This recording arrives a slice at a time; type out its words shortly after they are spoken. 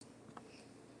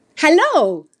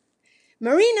Hello!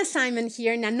 Marina Simon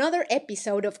here in another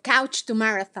episode of Couch to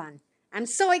Marathon. I'm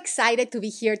so excited to be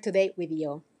here today with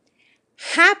you.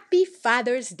 Happy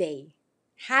Father's Day.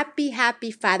 Happy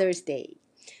Father's Day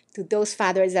to those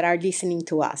fathers that are listening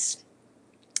to us.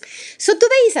 So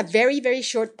today is a very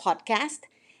short podcast.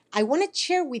 I want to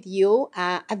share with you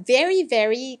a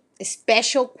very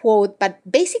special quote, but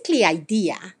basically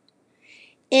idea.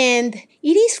 And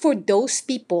it is for those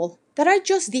people that are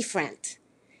just different.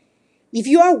 If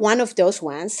you are one of those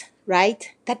ones, right,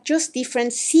 that just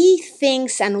different, see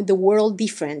things and the world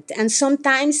different. And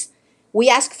sometimes we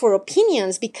ask for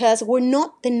opinions because we're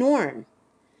not the norm.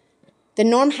 The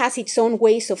norm has its own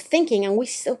ways of thinking, and we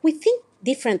think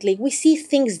differently. We see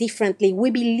things differently. We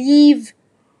believe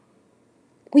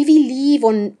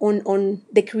on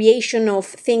the creation of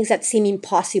things that seem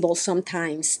impossible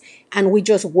sometimes, and we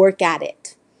just work at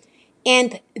it.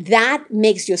 And that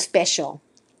makes you special.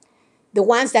 The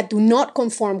ones that do not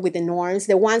conform with the norms,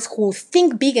 the ones who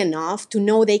think big enough to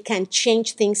know they can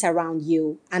change things around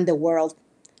you and the world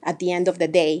at the end of the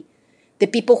day. The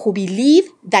people who believe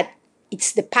that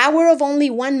it's the power of only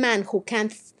one man who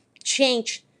can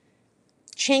change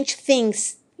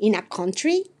things in a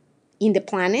country, in the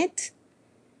planet.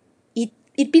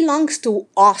 It belongs to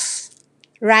us,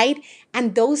 right?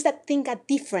 And those that think are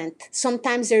different,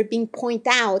 sometimes they're being pointed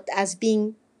out as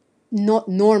being not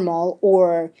normal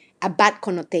or a bad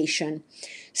connotation.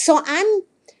 So I'm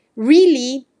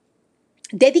really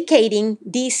dedicating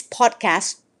this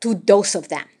podcast to those of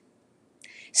them.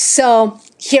 So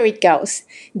here it goes.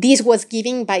 This was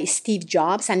given by Steve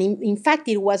Jobs, and in fact,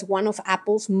 it was one of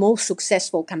Apple's most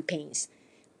successful campaigns.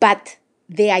 But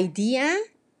the idea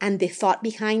and the thought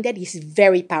behind it is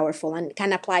very powerful and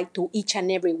can apply to each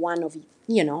and every one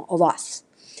of us.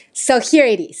 So here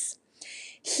it is.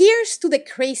 Here's to the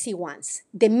crazy ones,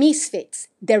 the misfits,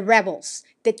 the rebels,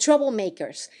 the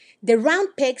troublemakers, the round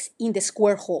pegs in the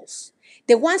square holes,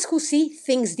 the ones who see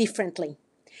things differently.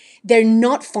 They're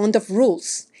not fond of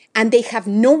rules, and they have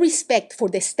no respect for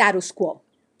the status quo.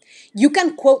 You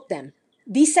can quote them,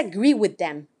 disagree with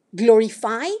them,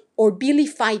 glorify or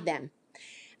vilify them.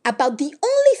 About the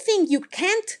only thing you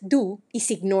can't do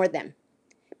is ignore them,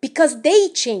 because they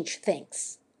change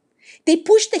things. They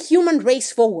push the human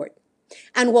race forward.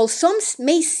 And while some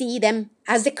may see them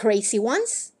as the crazy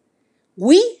ones,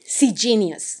 we see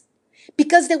genius.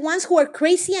 Because the ones who are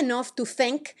crazy enough to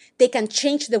think they can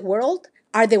change the world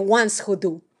are the ones who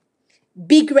do.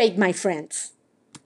 Be great, my friends.